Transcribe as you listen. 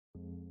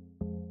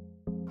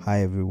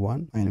Hi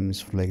everyone, my name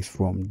is Flex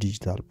from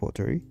Digital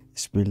Pottery.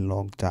 It's been a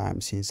long time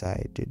since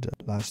I did the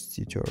last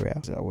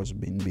tutorial. I was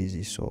being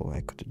busy, so I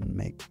couldn't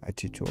make a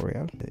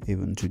tutorial.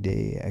 Even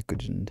today I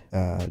couldn't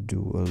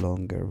do a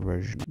longer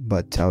version,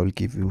 but I will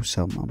give you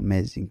some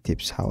amazing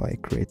tips how I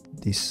create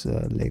this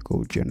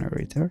Lego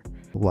generator.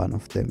 One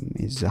of them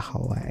is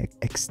how I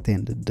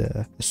extended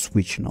the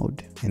switch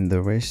node, and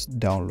the rest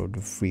download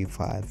the free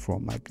file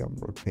from my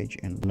Gumroad page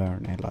and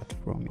learn a lot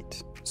from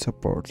it.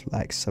 Support,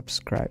 like,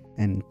 subscribe,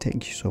 and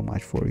thank you so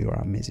much for your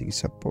amazing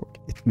support.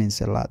 It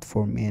means a lot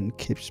for me and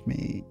keeps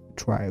me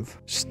thrive.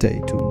 Stay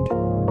tuned.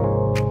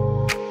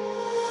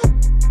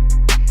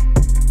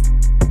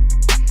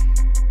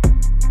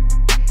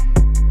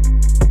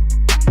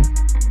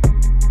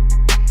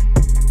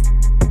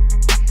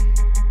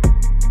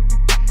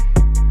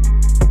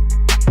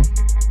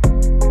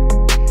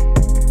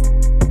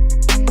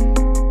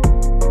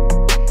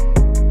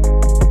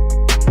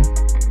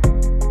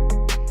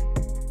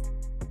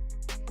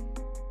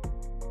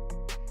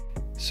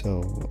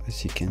 So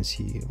as you can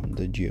see on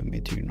the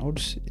geometry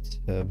nodes, it's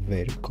a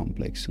very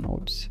complex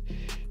nodes,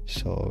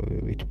 so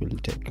it will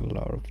take a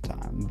lot of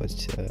time, but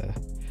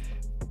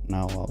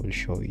now I will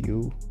show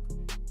you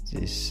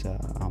this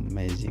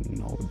amazing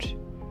node,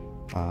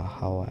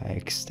 how I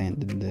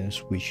extended the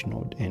switch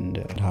node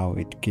and how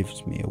it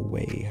gives me a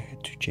way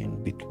to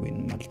change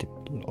between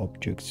multiple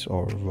objects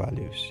or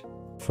values.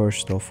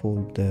 First of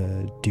all,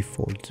 the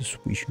default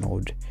switch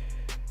node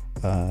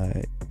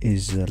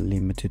is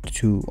limited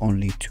to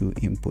only two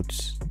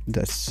inputs.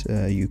 Thus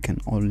you can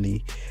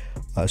only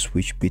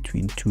switch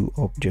between two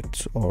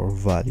objects or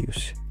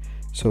values,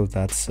 so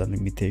that's a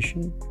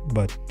limitation,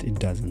 but it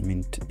doesn't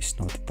mean it's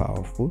not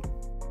powerful.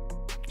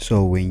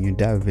 So when you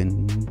dive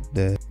in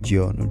the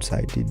geonodes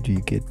I did, you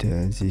get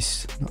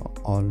this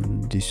all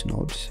these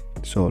nodes.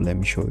 So let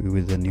me show you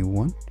with the new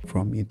one.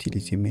 From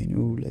utility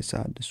menu, let's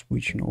add the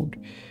switch node,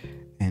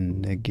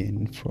 and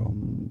again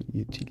from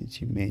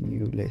utility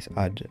menu let's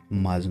add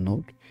mass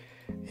node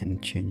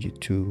and change it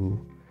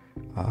to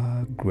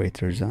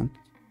greater than.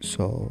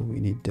 So we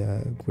need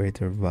the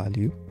greater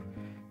value,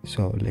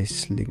 so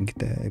let's link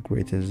the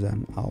greater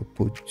than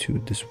output to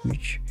the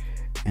switch,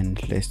 and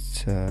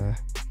let's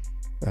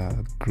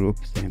group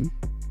them,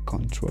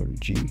 Ctrl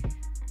G,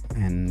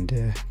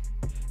 and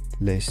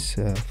let's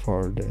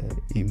for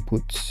the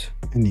inputs,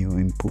 a new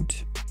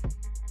input,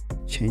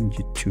 change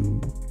it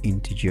to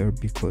integer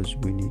because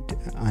we need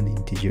an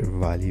integer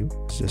value.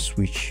 The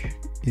switch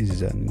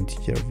is an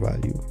integer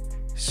value,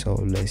 so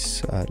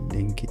let's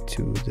link it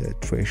to the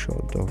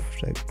threshold of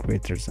the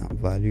greater than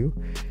value,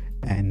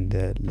 and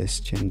let's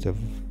change the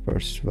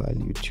first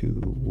value to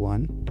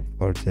 1.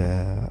 For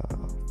the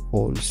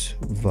false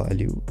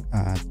value,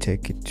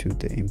 take it to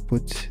the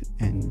input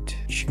and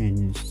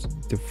change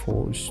the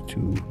false to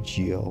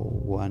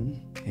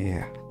Go1,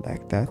 yeah,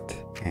 like that,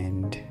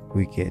 and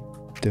we get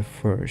the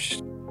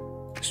first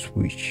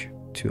switch.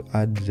 To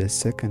add the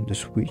second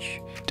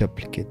switch,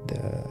 duplicate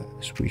the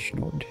switch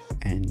node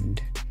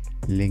and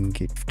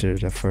link it to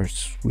the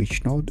first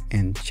switch node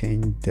and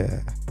change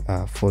the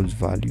false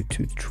value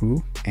to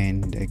true,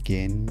 and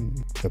again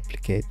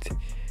duplicate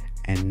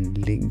and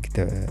link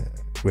the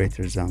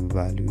greater than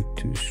value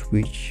to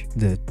switch.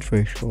 The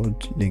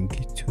threshold, link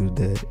it to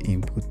the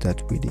input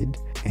that we did,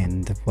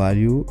 and the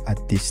value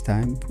at this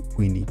time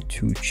we need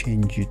to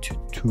change it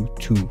to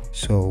 2.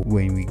 So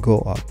when we go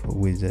up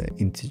with the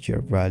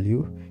integer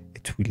value,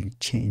 it will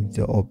change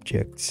the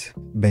objects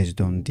based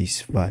on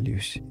these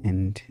values,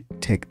 and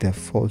take the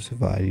false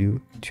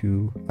value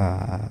to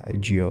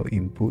geo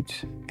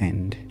input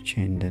and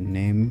change the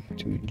name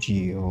to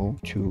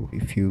geo2.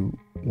 If you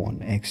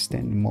want to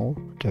extend more,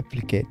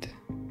 duplicate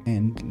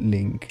and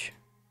link,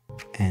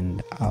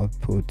 and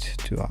output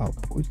to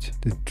output,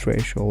 the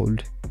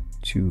threshold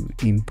to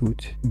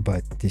input,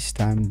 but this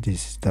time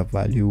this is the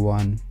value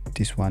 1,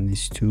 this one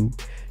is 2,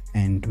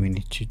 and we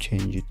need to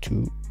change it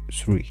to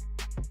 3.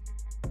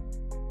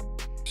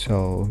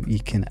 So you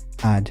can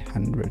add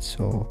 100,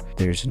 so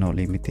there's no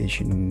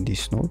limitation in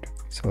this node.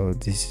 So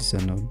this is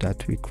a node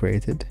that we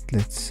created.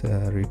 Let's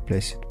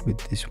replace it with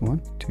this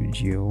one to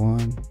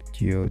Go1,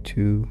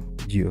 Go2,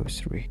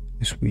 Go3.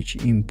 Switch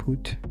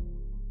input.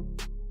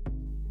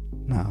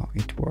 Now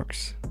it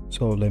works.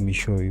 So let me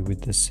show you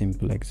with a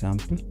simple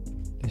example.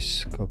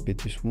 Let's copy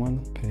this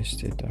one,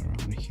 paste it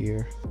around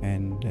here,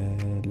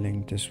 and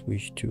link the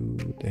switch to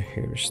the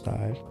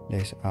hairstyle.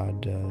 Let's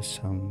add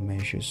some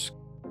meshes.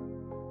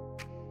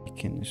 You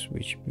can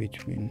switch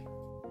between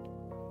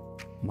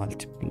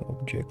multiple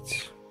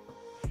objects,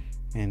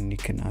 and you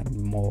can add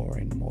more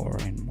and more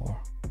and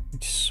more.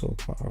 It's so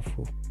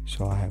powerful,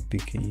 so I hope you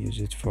can use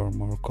it for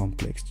more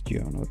complex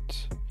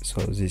geonodes.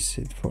 So this is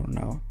it for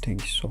now.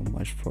 Thank you so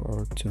much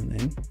for tuning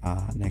in.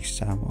 Next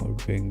time I'll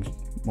bring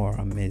more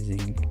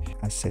amazing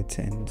assets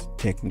and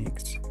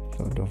techniques,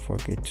 so don't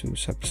forget to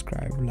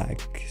subscribe,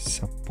 like,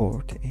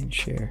 support, and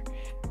share.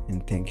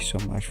 And thank you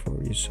so much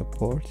for your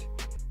support.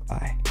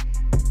 Bye.